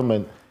British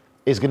government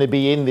is going to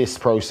be in this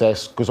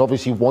process, because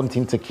obviously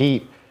wanting to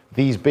keep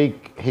these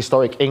big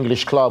historic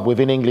English club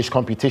within English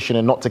competition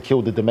and not to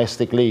kill the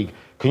domestic league.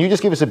 Can you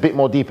just give us a bit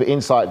more deeper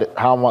insight that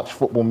how much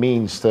football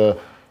means to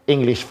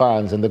English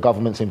fans and the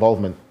government's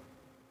involvement?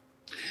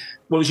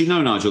 Well, as you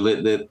know, Nigel,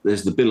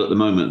 there's the bill at the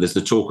moment. There's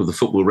the talk of the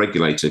football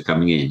regulator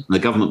coming in. And the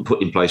government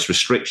put in place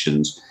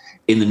restrictions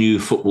in the new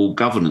football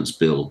governance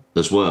bill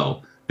as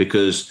well.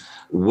 Because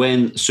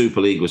when Super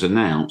League was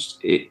announced,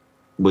 it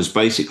was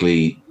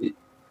basically,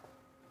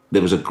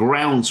 there was a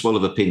groundswell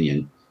of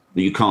opinion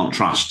that you can't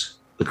trust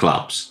the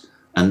clubs.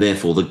 And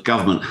therefore, the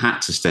government had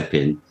to step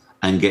in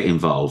and get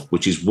involved,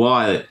 which is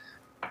why,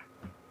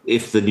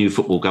 if the new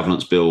football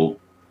governance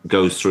bill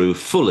goes through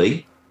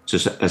fully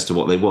as to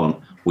what they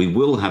want, we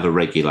will have a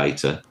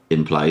regulator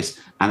in place,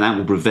 and that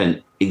will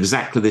prevent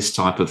exactly this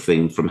type of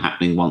thing from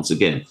happening once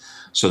again.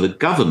 So the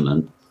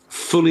government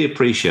fully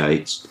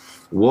appreciates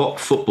what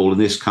football in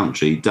this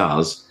country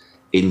does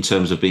in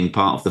terms of being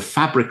part of the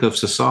fabric of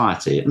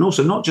society, and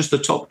also not just the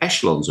top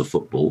echelons of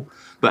football,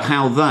 but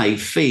how they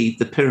feed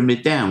the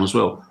pyramid down as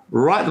well,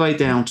 right the way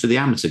down to the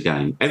amateur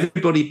game.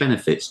 Everybody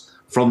benefits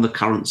from the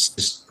current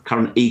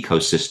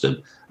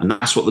ecosystem, and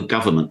that's what the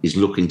government is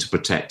looking to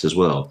protect as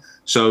well.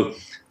 So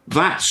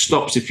that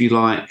stops, if you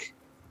like,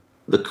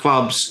 the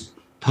club's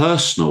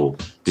personal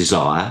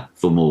desire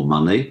for more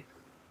money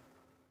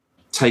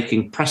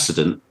taking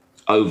precedent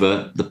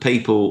over the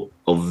people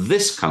of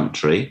this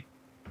country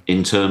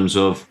in terms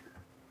of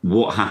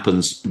what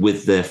happens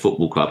with their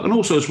football club. And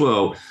also as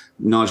well,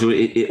 Nigel,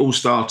 it all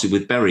started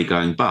with Bury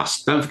going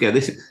bust. Don't forget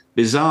this,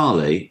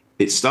 bizarrely,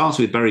 it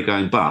started with Bury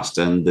going bust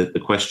and the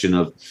question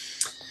of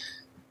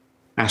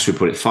as we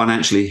put it,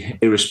 financially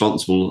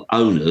irresponsible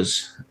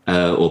owners,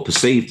 or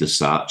perceived as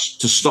such,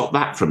 to stop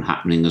that from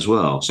happening as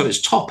well. So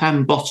it's top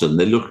and bottom.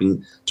 They're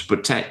looking to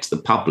protect the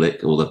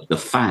public or the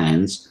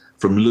fans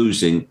from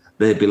losing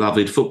their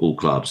beloved football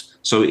clubs.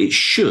 So it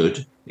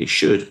should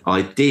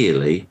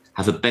ideally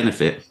have a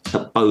benefit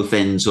at both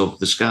ends of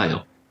the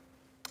scale.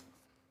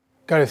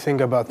 Got to think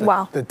about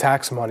the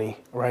tax money,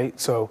 right?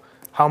 So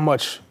how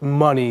much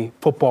money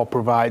football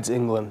provides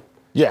England.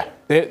 Yeah.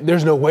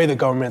 There's no way the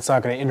government's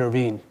not going to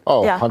intervene.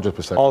 Oh, yeah.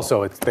 100%.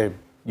 Also,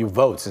 you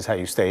votes is how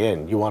you stay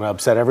in. You want to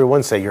upset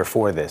everyone, say you're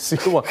for this.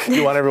 You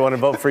want everyone to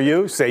vote for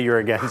you, say you're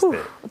against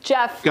it.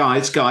 Jeff.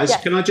 Guys,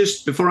 yes. Can I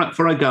just,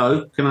 before I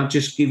go, can I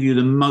just give you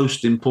the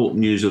most important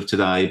news of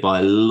today by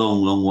a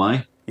long, long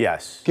way?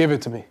 Yes. Give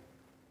it to me.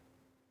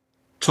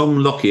 Tom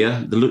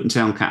Lockyer, the Luton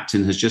Town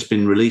captain, has just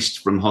been released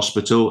from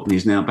hospital and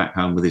he's now back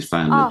home with his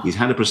family. Oh. He's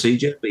had a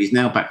procedure, but he's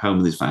now back home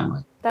with his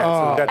family.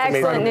 That's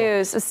excellent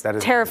news. It's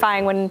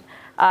terrifying when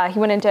he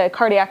went into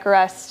cardiac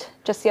arrest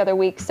just the other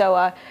week.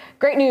 So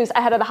great news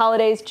ahead of the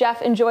holidays.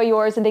 Jeff, enjoy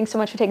yours, and thanks so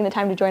much for taking the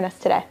time to join us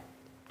today.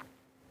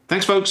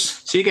 Thanks,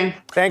 folks. See you again.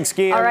 Thanks,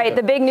 Guillaume. All right,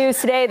 the big news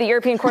today, the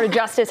European Court of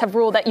Justice have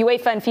ruled that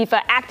UEFA and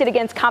FIFA acted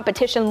against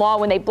competition law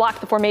when they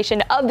blocked the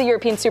formation of the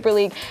European Super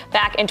League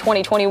back in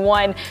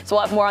 2021. So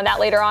we'll have more on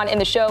that later on in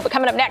the show. But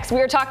coming up next,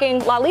 we are talking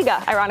La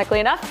Liga, ironically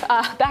enough.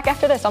 Back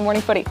after this on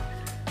Morning Footy.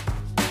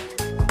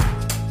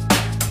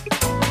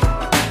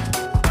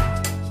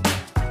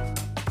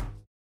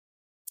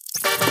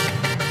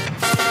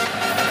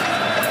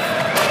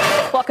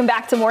 Welcome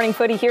back to Morning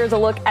Footy. Here's a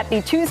look at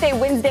the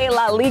Tuesday-Wednesday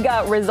La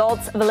Liga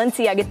results.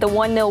 Valencia get the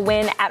 1-0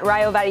 win at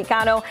Rayo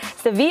Vallecano.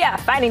 Sevilla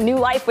finding new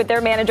life with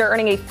their manager,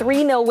 earning a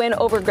 3-0 win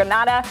over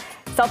Granada.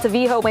 Celta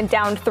Vigo went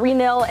down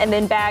 3-0 and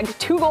then bagged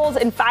 2 goals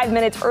in 5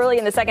 minutes early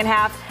in the second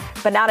half,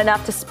 but not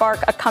enough to spark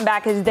a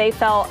comeback as they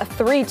fell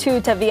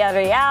 3-2 to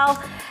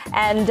Villarreal.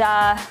 And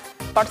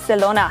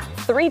Barcelona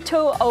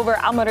 3-2 over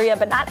Almeria,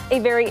 but not a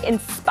very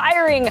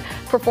inspiring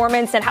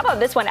performance. And how about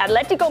this one?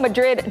 Atletico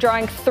Madrid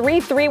drawing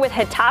 3-3 with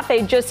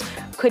Getafe, just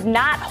could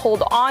not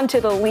hold on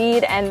to the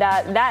lead, and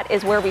that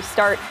is where we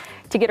start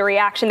to get a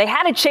reaction. They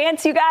had a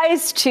chance, you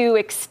guys, to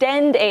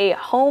extend a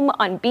home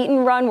unbeaten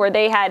run where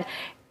they had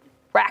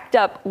racked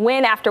up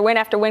win after win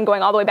after win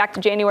going all the way back to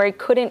January,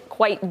 couldn't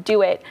quite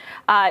do it.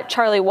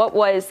 Charlie, what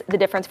was the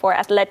difference for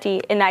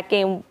Atleti in that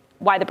game?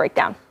 Why the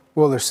breakdown?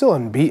 Well, they're still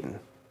unbeaten.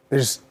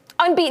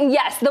 Unbeaten,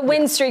 yes. The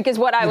win streak is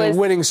what I was.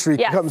 The winning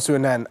streak comes to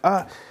an end.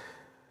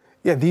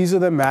 These are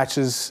the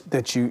matches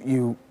that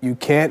you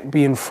can't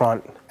be in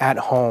front at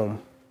home,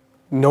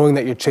 knowing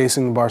that you're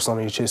chasing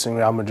Barcelona, you're chasing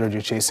Real Madrid,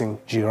 you're chasing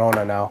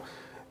Girona now,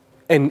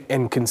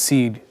 and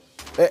concede.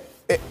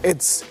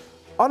 It's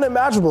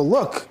unimaginable.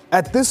 Look,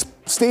 at this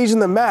stage in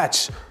the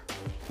match,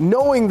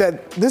 knowing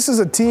that this is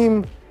a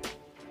team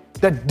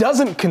that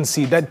doesn't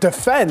concede, that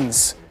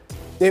defends,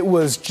 it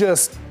was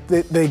just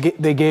they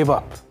gave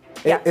up.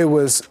 Yeah. It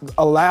was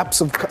a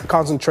lapse of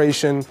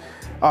concentration.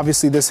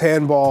 Obviously, this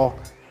handball,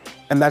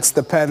 and that's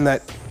the pen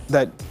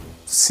that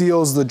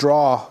seals the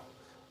draw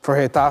for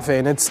Getafe.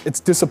 And it's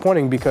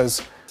disappointing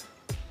because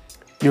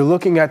you're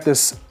looking at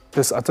this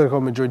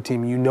Atletico Madrid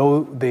team. You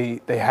know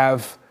they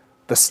have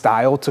the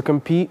style to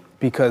compete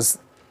because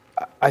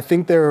I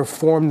think they're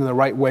formed in the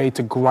right way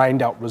to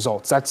grind out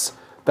results.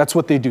 That's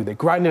what they do. They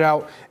grind it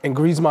out, and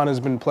Griezmann has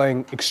been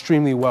playing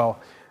extremely well.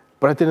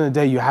 But at the end of the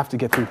day, you have to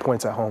get 3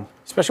 points at home.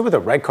 Especially with a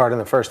red card in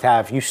the first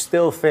half, you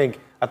still think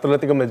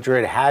Atletico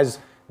Madrid has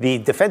the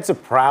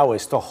defensive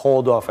prowess to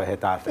hold off a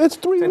Getafe. It's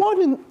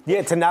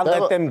 3-1. To not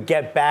let them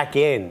get back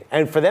in.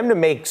 And for them to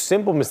make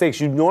simple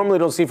mistakes you normally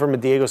don't see from a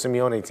Diego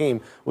Simeone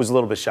team was a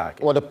little bit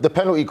shocking. Well, the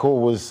penalty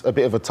call was a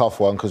bit of a tough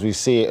one because we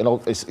see it,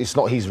 and it's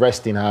not his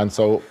resting hand.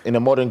 So in a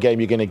modern game,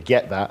 you're going to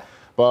get that.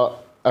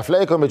 But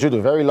Atletico Madrid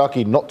were very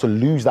lucky not to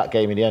lose that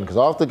game in the end because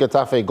after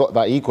Getafe got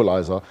that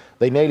equaliser,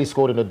 they nearly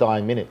scored in the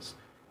dying minutes.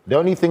 The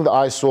only thing that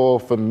I saw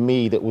for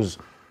me that was,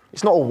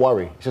 it's not a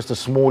worry, it's just a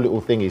small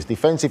little thing, is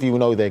defensively you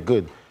know they're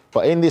good.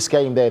 But in this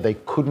game there, they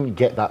couldn't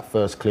get that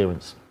first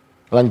clearance.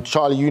 And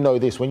Charlie, you know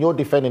this, when you're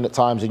defending at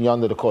times and you're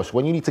under the cosh,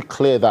 when you need to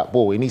clear that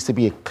ball, it needs to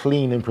be a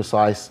clean and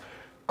precise,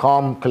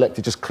 calm,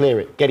 collected, just clear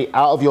it. Get it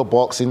out of your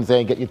box in there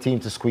and get your team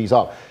to squeeze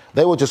up.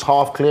 They were just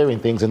half clearing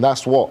things, and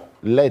that's what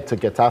led to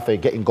Getafe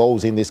getting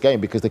goals in this game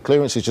because the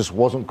clearances just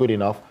wasn't good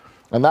enough.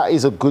 And that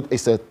is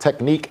it's a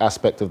technique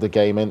aspect of the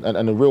game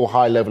and a real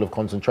high level of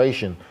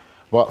concentration.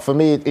 But for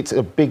me, it's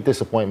a big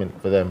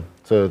disappointment for them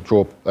to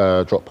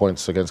drop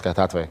points against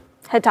Getafe.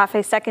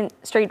 Getafe's second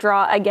straight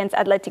draw against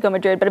Atletico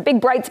Madrid, but a big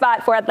bright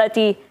spot for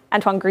Atleti.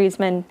 Antoine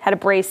Griezmann had a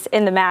brace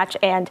in the match,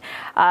 and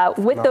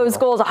with those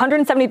goals,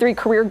 173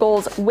 career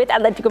goals with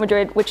Atletico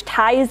Madrid, which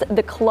ties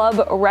the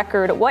club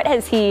record. What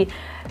has he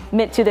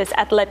meant to this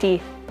Atleti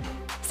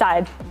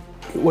side?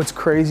 What's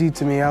crazy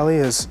to me, Ali,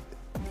 is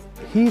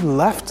he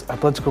left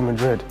Atletico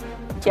Madrid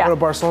to go to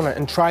Barcelona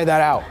and try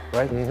that out,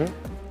 right?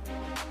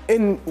 Mm-hmm.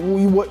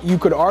 In what you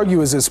could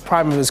argue is his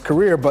prime of his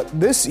career, but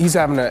he's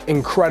having an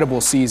incredible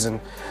season.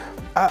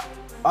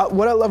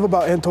 What I love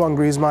about Antoine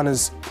Griezmann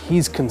is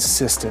he's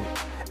consistent.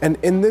 And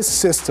in this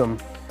system,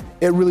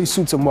 it really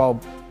suits him well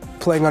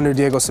playing under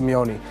Diego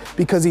Simeone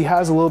because he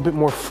has a little bit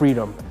more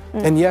freedom.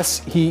 And yes,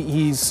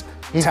 he's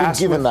been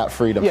given that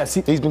freedom. Yes,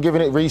 he's been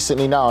given it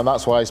recently now, and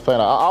that's why he's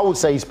playing. I would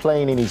say he's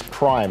playing in his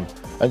prime.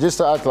 And just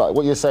to add, like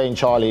what you're saying,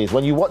 Charlie, is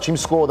when you watch him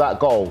score that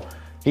goal,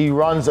 he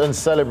runs and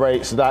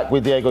celebrates that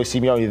with Diego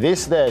Simeone.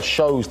 This there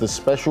shows the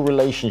special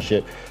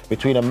relationship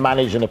between a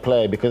manager and a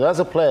player, because as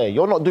a player,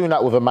 you're not doing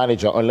that with a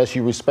manager unless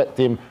you respect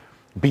him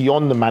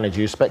beyond the manager.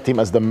 You respect him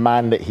as the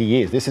man that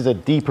he is. This is a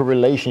deeper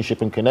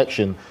relationship and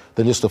connection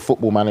than just a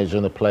football manager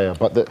and a player.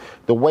 But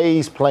the way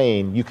he's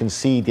playing, you can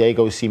see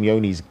Diego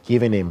Simeone's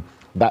giving him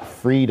that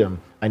freedom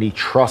and he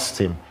trusts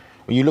him.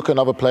 When you look at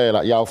another player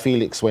like João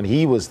Felix when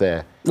he was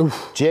there,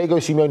 Diego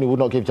Simeone would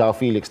not give João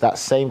Felix that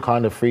same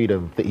kind of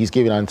freedom that he's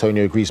giving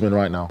Antonio Griezmann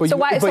right now. But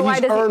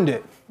he's earned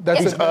it.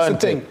 That's the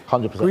thing.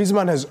 100%.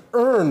 Griezmann has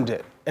earned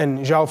it, and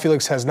João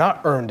Felix has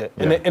not earned it.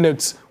 Yeah. And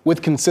it's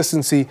with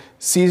consistency,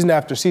 season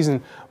after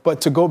season.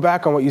 But to go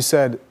back on what you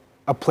said,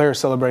 a player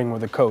celebrating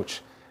with a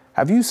coach.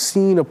 Have you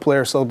seen a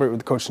player celebrate with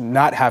the coach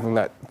not having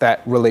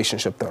that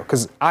relationship, though?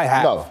 Because I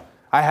have. No.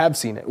 I have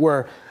seen it,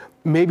 where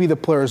maybe the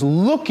player is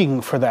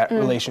looking for that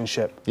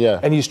relationship. Yeah.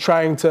 And he's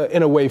trying to,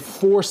 in a way,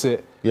 force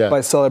it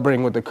by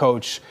celebrating with the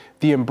coach.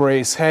 The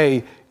embrace,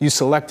 hey, you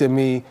selected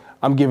me,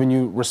 I'm giving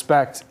you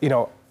respect. You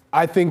know,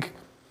 I think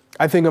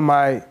of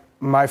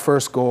my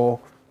first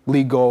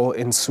league goal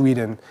in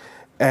Sweden,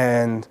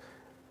 and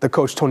the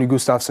coach, Tony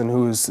Gustafsson,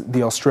 who is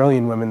the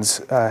Australian women's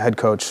head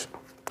coach.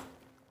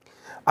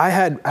 I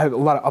had a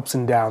lot of ups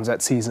and downs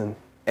that season,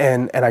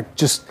 and I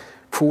just,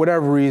 for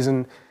whatever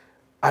reason,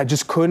 I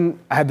just couldn't.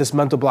 I had this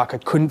mental block. I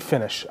couldn't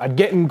finish. I'd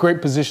get in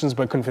great positions,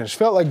 but I couldn't finish.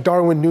 Felt like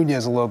Darwin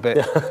Nunez a little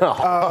bit.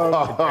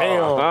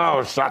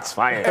 Shots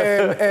fired.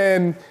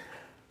 And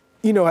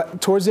you know,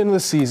 towards the end of the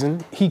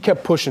season, he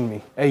kept pushing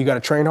me. Hey, you got to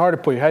train hard, to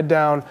put your head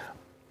down.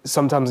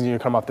 Sometimes you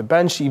come off the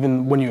bench,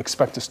 even when you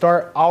expect to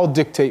start. I'll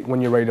dictate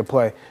when you're ready to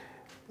play.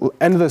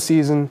 End of the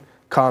season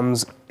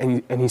comes,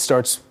 and he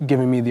starts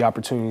giving me the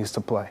opportunities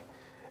to play.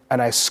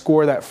 And I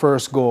score that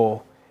first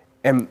goal,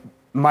 and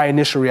my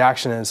initial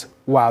reaction is,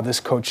 wow,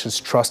 this coach has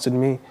trusted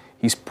me,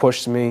 he's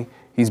pushed me,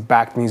 he's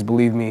backed me, he's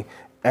believed me,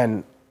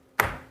 and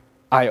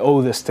I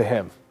owe this to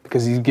him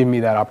because he's given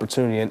me that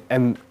opportunity.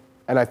 And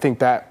I think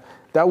that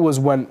was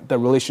when the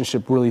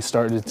relationship really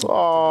started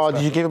to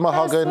did you give him a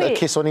hug and a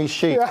kiss on his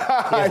cheek?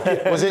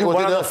 Was it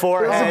One on the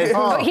forehead?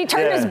 He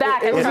turned his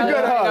back. It was a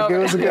good hug. It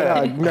was a good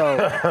hug. No.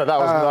 That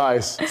was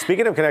nice.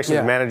 Speaking of connections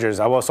with managers,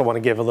 I also want to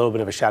give a little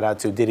bit of a shout out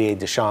to Didier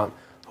Deschamps,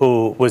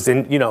 who was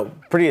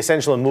pretty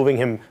essential in moving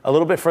him a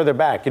little bit further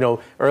back. You know,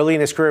 early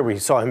in his career, we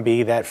saw him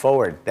be that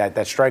forward,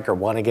 that striker,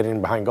 want to get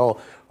in behind goal,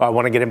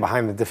 want to get in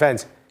behind the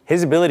defense.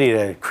 His ability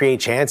to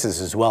create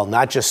chances as well,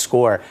 not just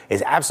score,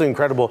 is absolutely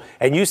incredible.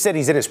 And you said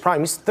he's in his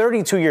prime. He's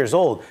 32 years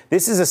old.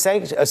 This is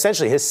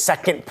essentially his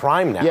second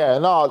prime now. Yeah,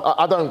 no,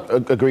 I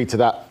don't agree to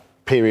that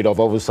period of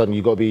all of a sudden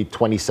you've got to be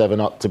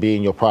 27 up to be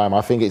in your prime.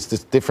 I think it's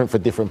just different for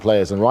different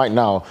players. And right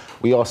now,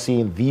 we are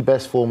seeing the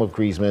best form of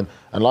Griezmann.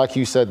 And like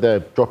you said, they're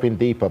dropping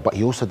deeper, but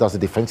he also does the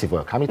defensive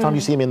work. How many times do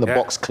you see him in the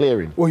box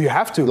clearing? Well, you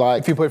have to,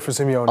 if you play for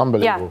Simeone.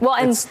 Unbelievable. Yeah, well,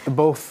 and it's the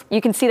both.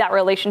 You can see that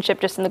relationship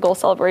just in the goal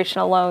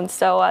celebration alone.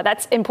 So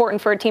that's important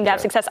for a team to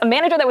have success. A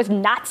manager that was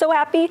not so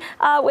happy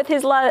with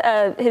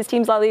his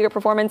team's La Liga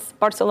performance,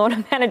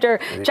 Barcelona manager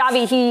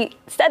Xavi, he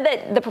said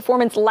that the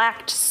performance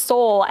lacked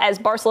soul as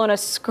Barcelona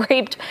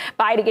scraped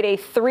by to get a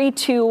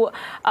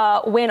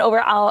 3-2 win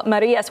over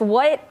Almeria.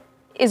 What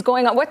is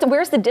going on?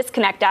 Where's the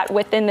disconnect at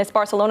within this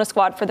Barcelona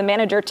squad for the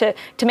manager to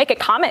make a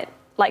comment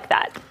like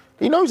that?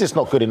 He knows it's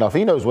not good enough.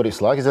 He knows what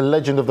it's like. He's a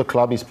legend of the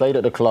club. He's played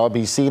at the club.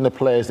 He's seen the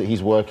players that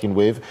he's working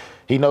with.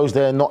 He knows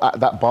they're not at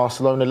that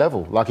Barcelona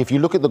level. Like, if you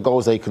look at the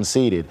goals they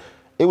conceded,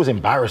 it was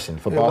embarrassing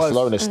for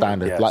Barcelona's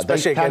standards. Yeah, like,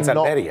 they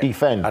cannot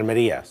defend.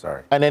 Almeria,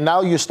 sorry. And then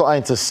now you're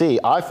starting to see,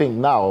 I think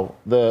now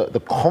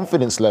the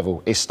confidence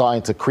level is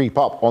starting to creep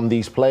up on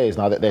these players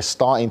now that they're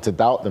starting to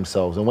doubt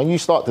themselves. And when you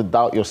start to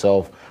doubt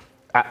yourself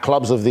at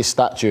clubs of this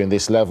stature and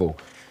this level,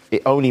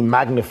 it only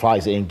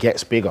magnifies it and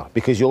gets bigger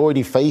because you're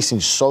already facing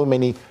so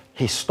many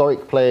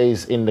historic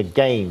players in the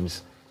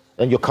games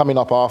and you're coming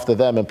up after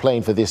them and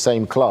playing for this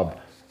same club.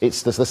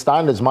 It's the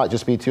standards might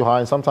just be too high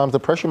and sometimes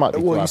the pressure might be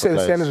too high. Well, you say the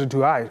standards are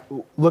too high.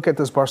 Look at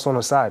this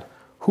Barcelona side.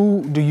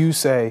 Who do you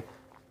say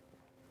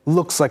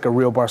looks like a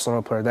real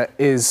Barcelona player that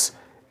is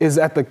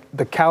at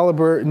the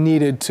caliber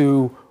needed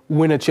to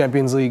win a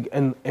Champions League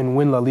and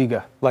win La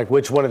Liga? Like,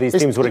 which one of these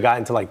teams would have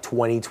gotten to, like,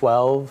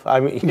 2012?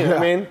 I mean, you know what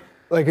I mean?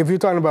 Like, if you're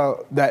talking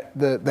about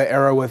the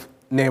era with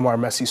Neymar,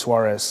 Messi,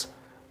 Suarez,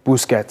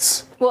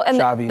 Busquets, well, and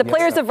Xavi, the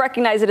players have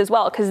recognized it as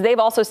well because they've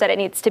also said it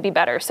needs to be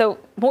better. So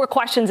more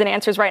questions and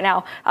answers right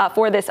now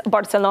for this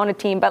Barcelona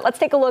team. But let's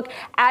take a look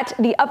at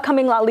the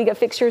upcoming La Liga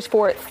fixtures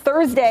for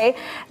Thursday.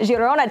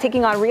 Girona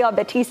taking on Real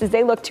Betis as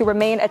they look to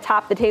remain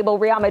atop the table.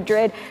 Real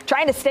Madrid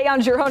trying to stay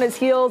on Girona's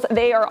heels.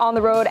 They are on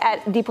the road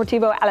at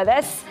Deportivo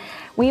Alaves.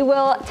 We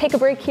will take a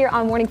break here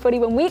on Morning Footy.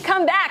 When we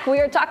come back, we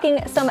are talking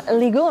some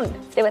Ligue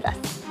 1. Stay with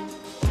us.